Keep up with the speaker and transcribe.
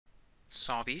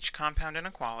Solve each compound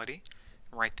inequality.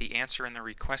 Write the answer in the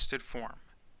requested form.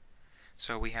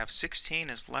 So we have 16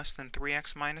 is less than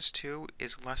 3x minus 2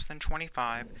 is less than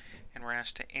 25, and we're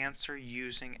asked to answer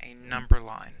using a number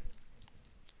line.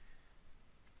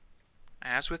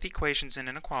 As with equations and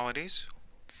inequalities,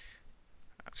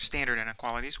 standard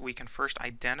inequalities, we can first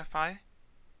identify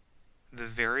the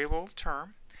variable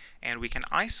term, and we can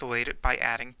isolate it by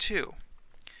adding 2.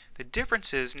 The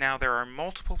difference is now there are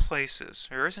multiple places.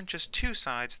 There isn't just 2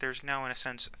 sides, there's now in a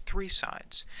sense 3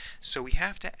 sides. So we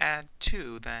have to add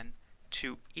 2 then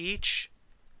to each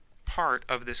part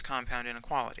of this compound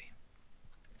inequality.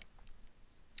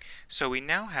 So we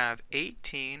now have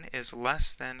 18 is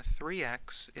less than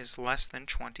 3x is less than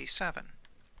 27.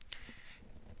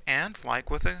 And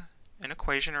like with an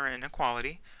equation or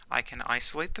inequality, I can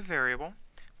isolate the variable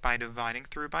by dividing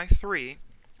through by 3,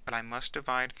 but I must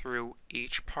divide through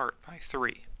each part by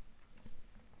 3.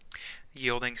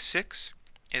 Yielding 6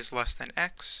 is less than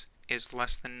x is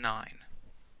less than 9.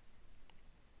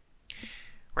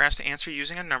 We're asked to answer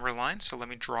using a number line, so let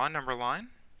me draw a number line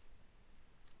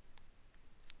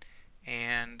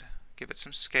and give it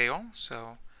some scale.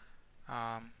 So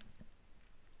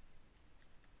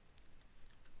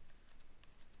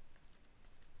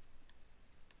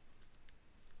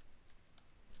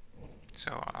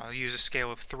I'll use a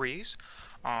scale of 3s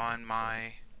on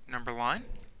my number line.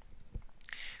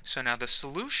 So now the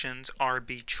solutions are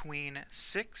between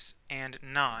 6 and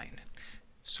 9.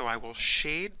 So I will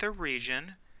shade the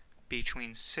region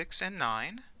between 6 and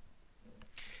 9.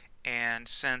 And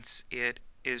since it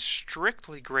is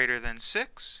strictly greater than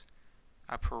 6,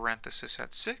 a parenthesis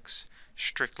at 6,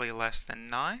 strictly less than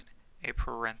 9, a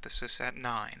parenthesis at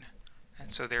 9.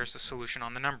 And so there's the solution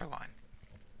on the number line.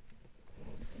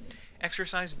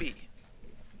 Exercise B.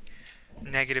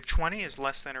 Negative 20 is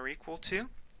less than or equal to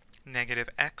negative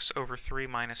x over 3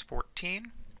 minus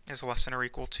 14 is less than or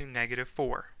equal to negative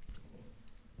 4.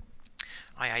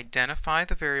 I identify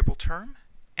the variable term,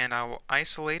 and I will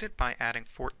isolate it by adding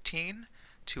 14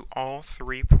 to all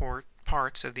 3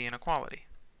 parts of the inequality,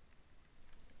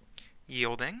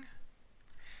 yielding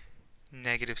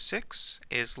negative 6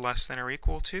 is less than or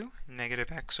equal to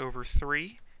negative x over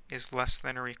 3 is less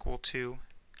than or equal to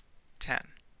 10.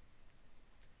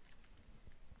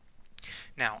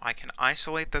 Now I can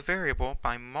isolate the variable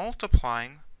by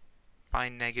multiplying by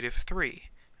negative 3.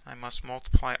 I must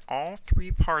multiply all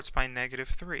 3 parts by negative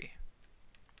 3.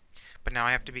 But now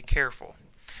I have to be careful.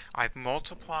 I've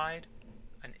multiplied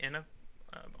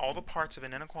all the parts of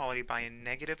an inequality by a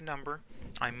negative number.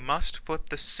 I must flip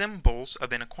the symbols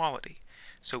of inequality.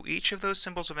 So each of those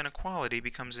symbols of inequality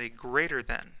becomes a greater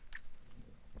than.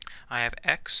 I have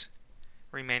x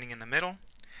remaining in the middle.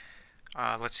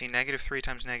 Let's see, negative 3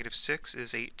 times negative 6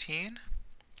 is 18,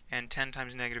 and 10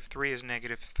 times negative 3 is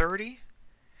negative 30.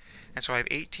 And so I have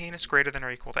 18 is greater than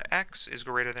or equal to x is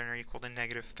greater than or equal to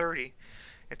negative 30.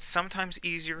 It's sometimes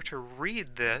easier to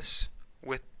read this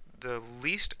with the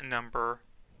least number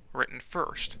written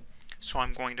first. So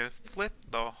I'm going to flip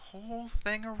the whole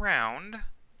thing around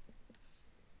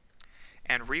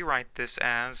and rewrite this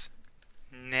as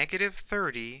negative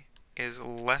 30 is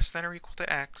less than or equal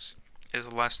to x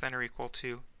is less than or equal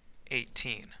to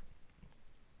 18.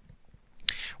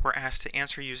 We're asked to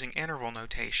answer using interval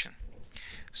notation.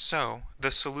 So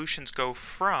the solutions go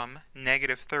from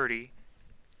negative 30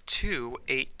 to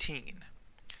 18.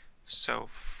 So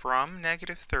from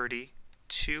negative 30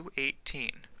 to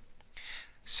 18.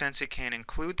 Since it can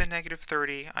include the negative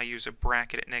 30, I use a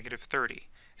bracket at negative 30.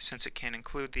 Since it can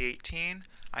include the 18,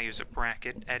 I use a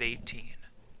bracket at 18.